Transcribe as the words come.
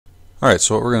Alright,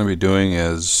 so what we're going to be doing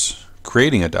is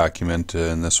creating a document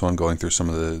in this one, going through some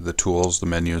of the tools, the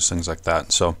menus, things like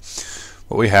that. So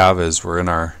what we have is we're in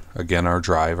our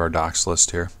drive, our docs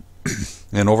list here.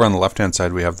 And over on the left hand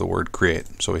side we have the word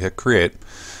create. So we hit create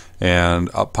and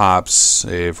up pops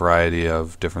a variety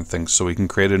of different things. So we can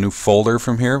create a new folder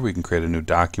from here, we can create a new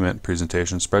document,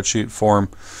 presentation, spreadsheet,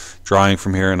 form, drawing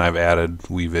from here, and I've added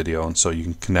WeVideo, and so you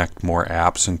can connect more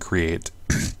apps and create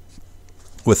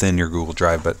within your Google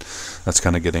Drive, but that's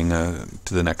kind of getting to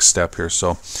the next step here.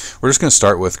 So we're just going to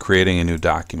start with creating a new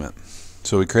document.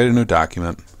 So we create a new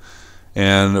document,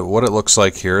 and what it looks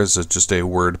like here is just a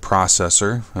word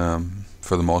processor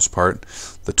for the most part.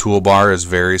 The toolbar is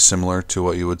very similar to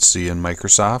what you would see in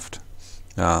Microsoft.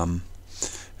 And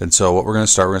so what we're going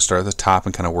to start at the top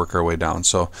and kind of work our way down.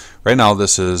 So right now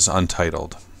this is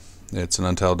untitled. It's an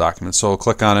untitled document. So we'll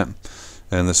click on it,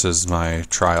 and this is my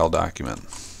trial document.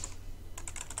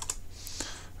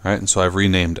 Alright, and so I've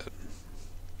renamed it.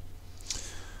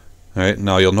 Alright,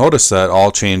 now you'll notice that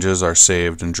all changes are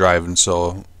saved in Drive, and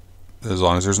so as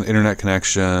long as there's an internet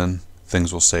connection,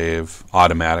 things will save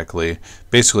automatically,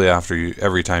 basically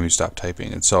every time you stop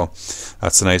typing. And so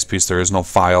that's the nice piece. There is no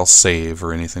file save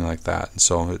or anything like that, and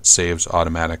so it saves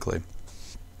automatically.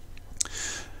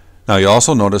 Now you'll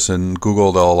also notice in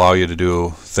Google they'll allow you to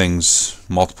do things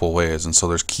multiple ways, and so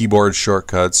there's keyboard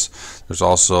shortcuts. There's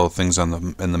also things in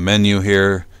the menu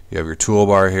here. You have your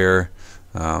toolbar here.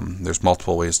 There's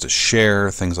multiple ways to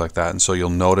share, things like that, and so you'll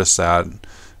notice that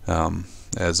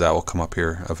as that will come up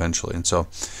here eventually. And so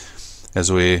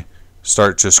as we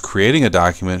start just creating a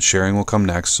document, sharing will come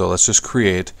next. So let's just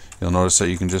create. You'll notice that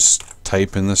you can just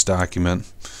type in this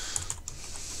document.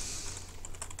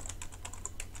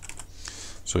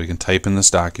 So you can type in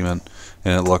this document,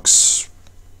 and it looks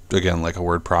again like a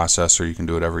word processor. You can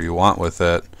do whatever you want with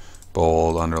it,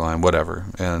 bold, underline, whatever.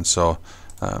 And so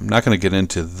I'm not going to get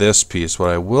into this piece. What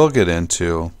I will get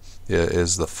into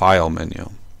is the file menu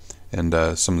and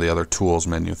some of the other tools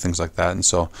menu, things like that. And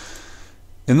so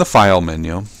in the file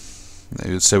menu,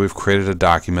 you'd say we've created a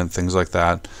document, things like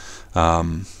that.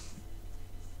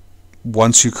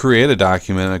 Once you create a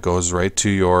document, it goes right to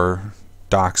your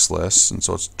docs list, and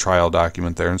so it's a trial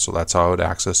document there, and so that's how I would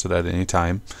access it at any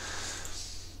time.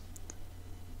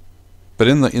 But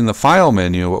in the file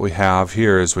menu, what we have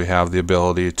here is we have the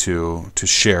ability to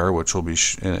share, which will be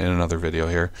in another video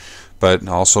here, but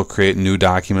also create new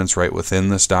documents right within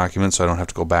this document, so I don't have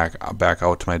to go back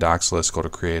out to my docs list, go to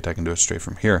create. I can do it straight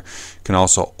from here. You can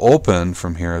also open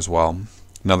from here as well.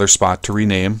 Another spot to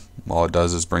rename. All it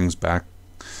does is brings back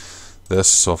this.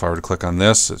 So if I were to click on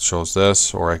this, it shows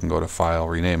this, or I can go to file,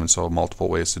 rename, and so multiple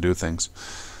ways to do things.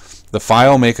 The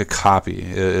file make a copy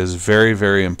is very,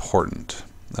 very important.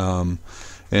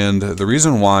 And the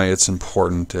reason why it's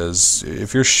important is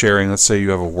if you're sharing, let's say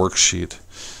you have a worksheet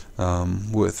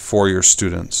for your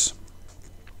students,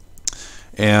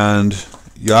 and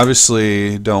you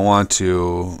obviously don't want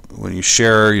to, when you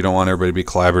share, you don't want everybody to be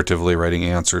collaboratively writing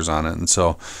answers on it. And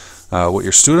so what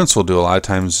your students will do a lot of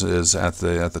times is at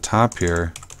the top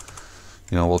here,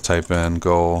 we'll type in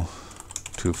go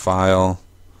to file,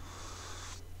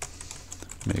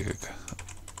 make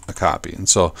a copy, and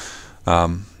so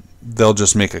they'll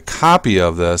just make a copy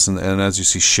of this, and as you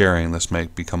see sharing, this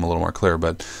might become a little more clear,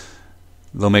 but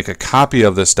they'll make a copy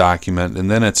of this document,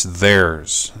 and then it's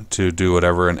theirs to do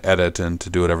whatever and edit and to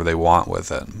do whatever they want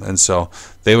with it. And so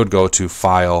they would go to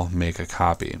file, make a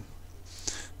copy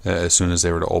as soon as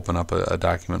they were to open up a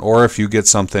document. Or if you get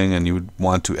something and you would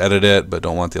want to edit it but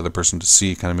don't want the other person to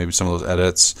see kind of maybe some of those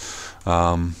edits,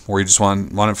 or you just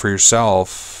want it for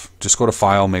yourself, just go to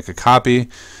file, make a copy,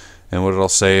 and what it'll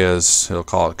say is it'll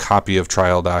call it copy of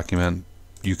trial document.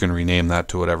 You can rename that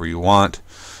to whatever you want,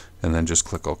 and then just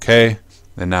click OK,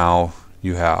 and now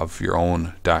you have your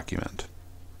own document.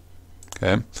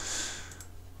 Okay.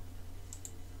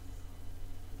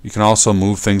 You can also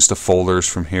move things to folders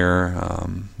from here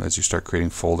as you start creating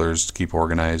folders to keep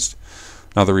organized.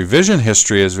 Now the revision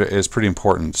history is pretty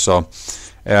important. So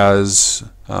as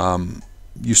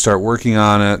you start working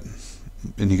on it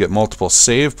and you get multiple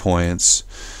save points,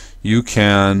 you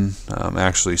can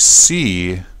actually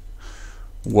see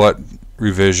what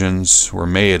revisions were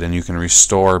made, and you can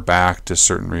restore back to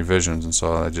certain revisions. And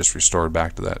so I just restored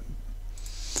back to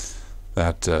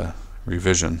that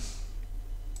revision.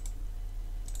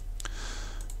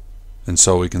 And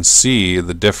so we can see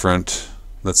the different,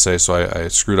 let's say, so I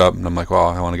screwed up and I'm like, well,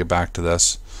 I want to get back to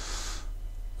this.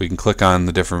 We can click on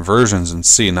the different versions and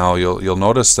see. Now you'll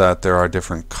notice that there are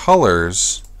different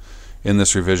colors in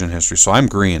this revision history. So I'm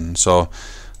green. So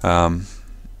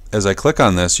as I click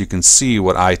on this, you can see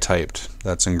what I typed.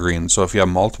 That's in green. So if you have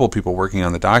multiple people working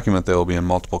on the document, they will be in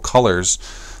multiple colors,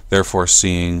 therefore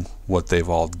seeing what they've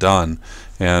all done.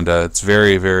 And it's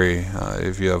very, very,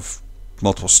 if you have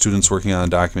multiple students working on a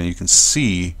document, you can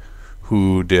see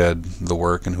who did the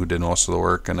work and who did most of the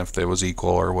work, and if it was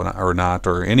equal or not,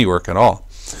 or any work at all.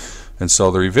 And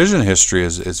so the revision history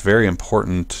is very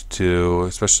important to,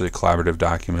 especially collaborative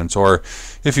documents, or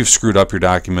if you've screwed up your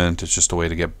document, it's just a way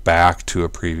to get back to a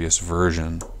previous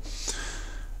version.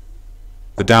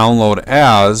 The download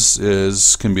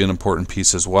as can be an important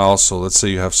piece as well. So let's say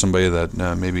you have somebody that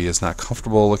maybe is not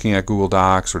comfortable looking at Google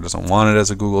Docs or doesn't want it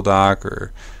as a Google Doc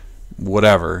or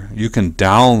whatever. You can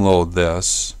download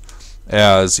this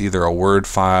as either a Word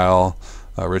file,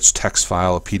 a rich text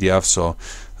file, a PDF. So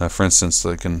for instance,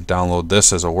 I can download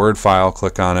this as a Word file,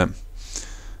 click on it.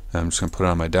 I'm just going to put it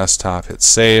on my desktop, hit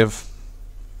save.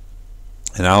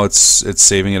 And now it's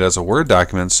saving it as a Word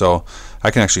document, so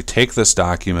I can actually take this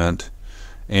document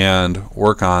and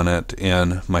work on it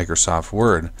in Microsoft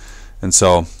Word. And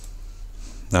so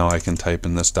now I can type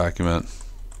in this document.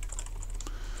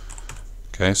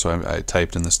 Okay, so I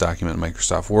typed in this document in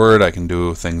Microsoft Word. I can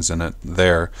do things in it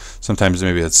there. Sometimes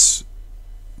maybe it's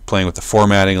playing with the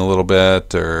formatting a little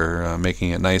bit, or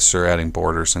making it nicer, adding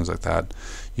borders, things like that.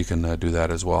 You can do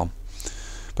that as well.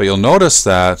 But you'll notice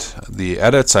that the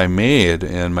edits I made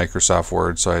in Microsoft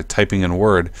Word, so typing in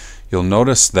Word, you'll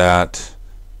notice that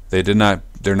they're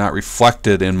not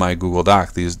reflected in my Google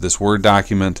Doc. This Word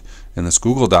document and this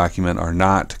Google document are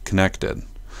not connected,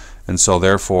 and so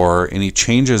therefore any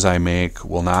changes I make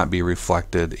will not be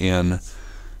reflected in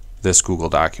this Google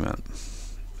document,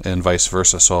 and vice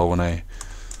versa. So when I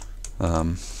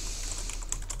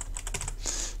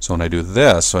do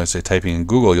this, so I say typing in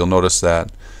Google, you'll notice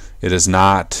that it is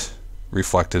not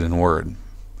reflected in Word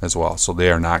as well. So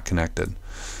they are not connected.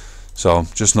 So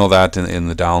just know that in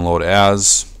the download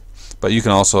as. But you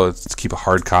can also keep a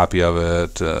hard copy of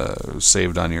it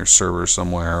saved on your server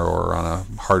somewhere, or on a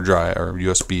hard drive or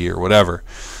USB or whatever.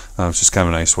 It's just kind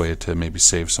of a nice way to maybe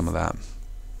save some of that.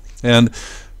 And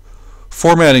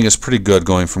formatting is pretty good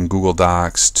going from Google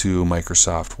Docs to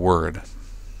Microsoft Word.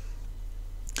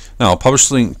 Now,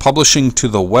 publishing to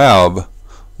the web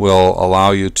will allow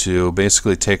you to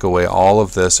basically take away all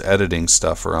of this editing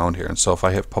stuff around here. And so if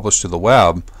I hit publish to the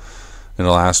web,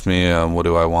 it'll ask me what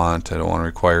do I want. I don't want to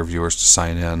require viewers to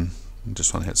sign in. I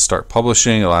just want to hit start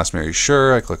publishing. It'll ask me, are you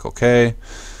sure? I click OK.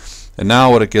 And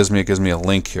now what it gives me a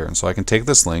link here. And so I can take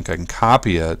this link, I can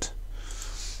copy it,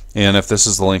 and if this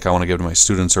is the link I want to give to my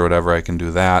students or whatever, I can do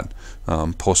that,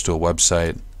 post to a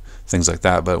website, things like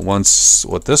that. But what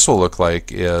this will look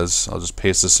like is, I'll just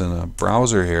paste this in a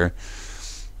browser here,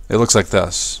 it looks like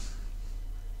this.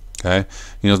 Okay,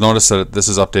 you'll notice that this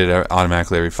is updated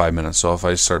automatically every 5 minutes. So if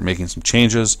I start making some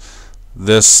changes,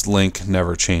 this link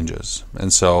never changes,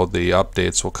 and so the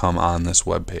updates will come on this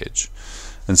web page.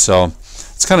 And so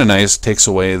it's kind of nice, takes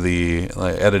away the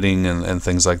editing and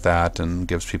things like that, and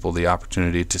gives people the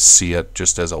opportunity to see it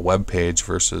just as a web page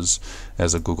versus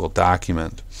as a Google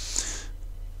document.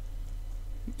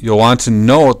 You'll want to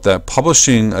note that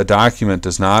publishing a document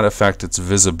does not affect its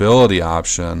visibility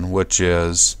option, which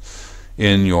is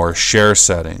in your share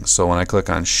settings. So when I click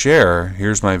on share,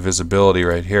 here's my visibility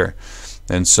right here.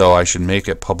 And so I should make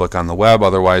it public on the web,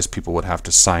 otherwise people would have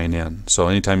to sign in. So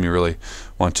anytime you really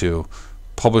want to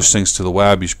publish things to the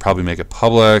web, you should probably make it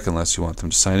public unless you want them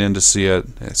to sign in to see it,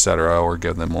 etc., or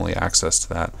give them only access to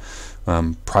that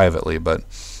privately. But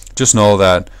just know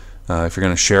that if you're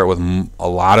going to share it with a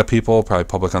lot of people, probably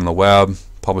public on the web,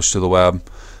 publish to the web,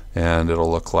 and it'll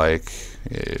look like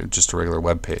just a regular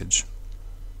web page.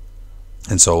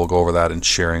 And so we'll go over that in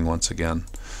sharing once again.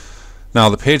 Now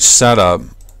the page setup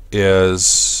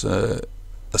is a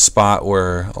spot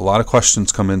where a lot of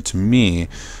questions come into me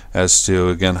as to,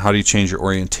 again, how do you change your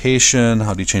orientation,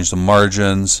 how do you change the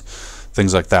margins,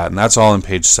 things like that. And that's all in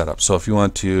page setup. So if you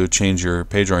want to change your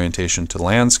page orientation to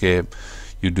landscape,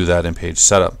 you do that in page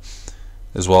setup,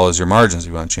 as well as your margins. If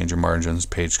you want to change your margins,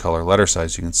 page color, letter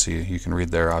size, you can see, you can read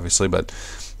there obviously, but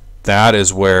that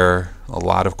is where a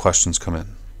lot of questions come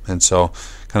in. And so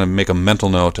kind of make a mental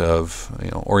note of,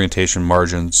 orientation,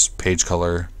 margins, page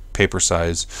color, paper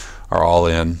size are all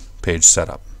in page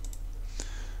setup.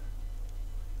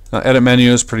 Now, edit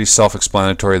menu is pretty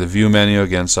self-explanatory. The view menu,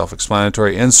 again,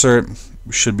 self-explanatory. Insert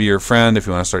should be your friend if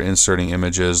you want to start inserting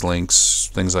images, links,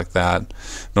 things like that.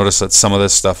 Notice that some of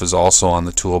this stuff is also on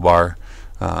the toolbar.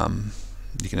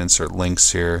 You can insert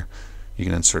links here. You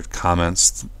can insert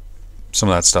comments. Some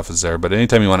of that stuff is there. But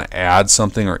anytime you want to add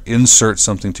something or insert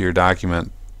something to your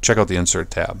document, check out the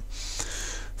Insert tab.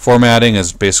 Formatting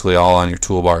is basically all on your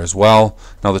toolbar as well.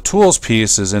 Now the tools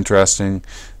piece is interesting.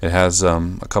 It has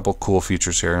a couple cool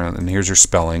features here, and here's your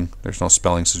spelling. There's no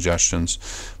spelling suggestions,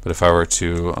 but if I were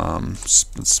to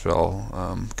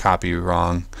spell copy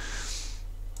wrong,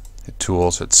 hit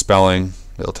tools, hit spelling,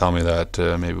 it'll tell me that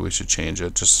maybe we should change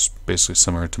it, just basically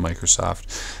similar to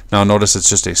Microsoft. Now notice it's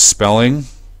just a spelling,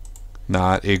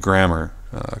 not a grammar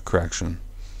correction.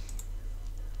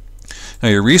 Now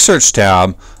your research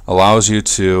tab allows you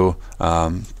to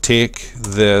take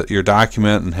your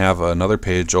document and have another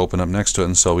page open up next to it,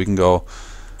 and so we can go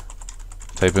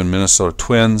type in Minnesota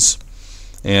Twins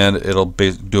and it'll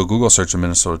do a Google search of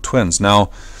Minnesota Twins. Now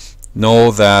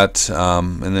know that,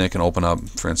 and then it can open up,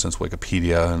 for instance,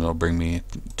 Wikipedia, and it'll bring me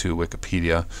to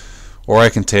Wikipedia. Or I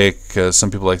can take, some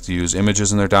people like to use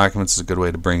images in their documents. It's a good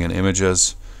way to bring in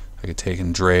images. I could take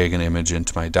and drag an image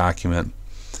into my document,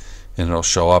 and it'll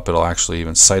show up. It'll actually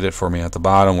even cite it for me at the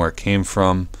bottom where it came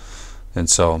from, and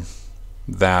so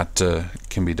that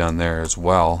can be done there as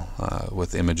well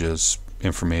with images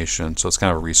information. So it's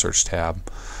kind of a research tab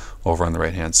over on the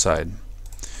right hand side.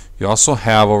 You also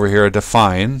have over here a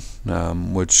define,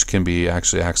 which can be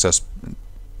actually access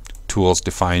tools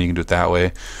define. You can do it that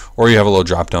way, or you have a little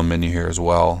drop down menu here as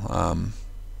well.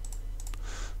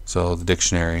 So the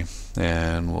dictionary,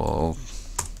 and we'll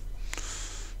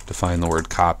define the word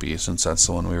copy since that's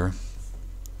the one we were.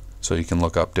 So you can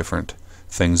look up different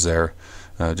things there,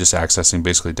 just accessing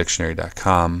basically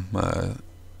dictionary.com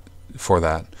for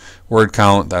that. Word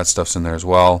count, that stuff's in there as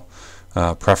well.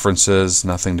 Preferences,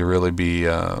 nothing to really be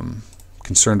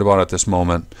concerned about at this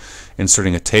moment.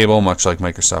 Inserting a table, much like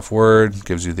Microsoft Word,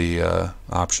 gives you the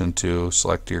option to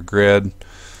select your grid.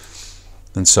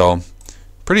 And so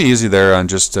pretty easy there on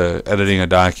just editing a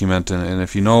document, and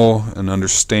if you know and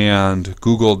understand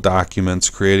Google Documents,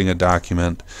 creating a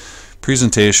document,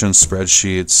 presentations,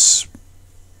 spreadsheets,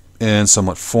 and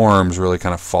somewhat forms really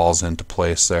kind of falls into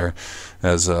place there,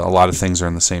 as a lot of things are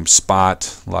in the same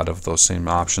spot. A lot of those same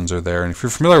options are there, and if you're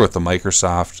familiar with the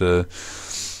Microsoft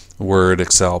Word,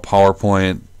 Excel,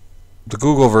 PowerPoint, the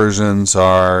Google versions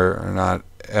are not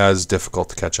as difficult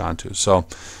to catch on to. So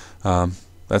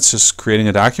that's just creating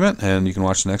a document, and you can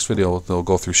watch the next video. They'll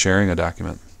go through sharing a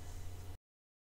document.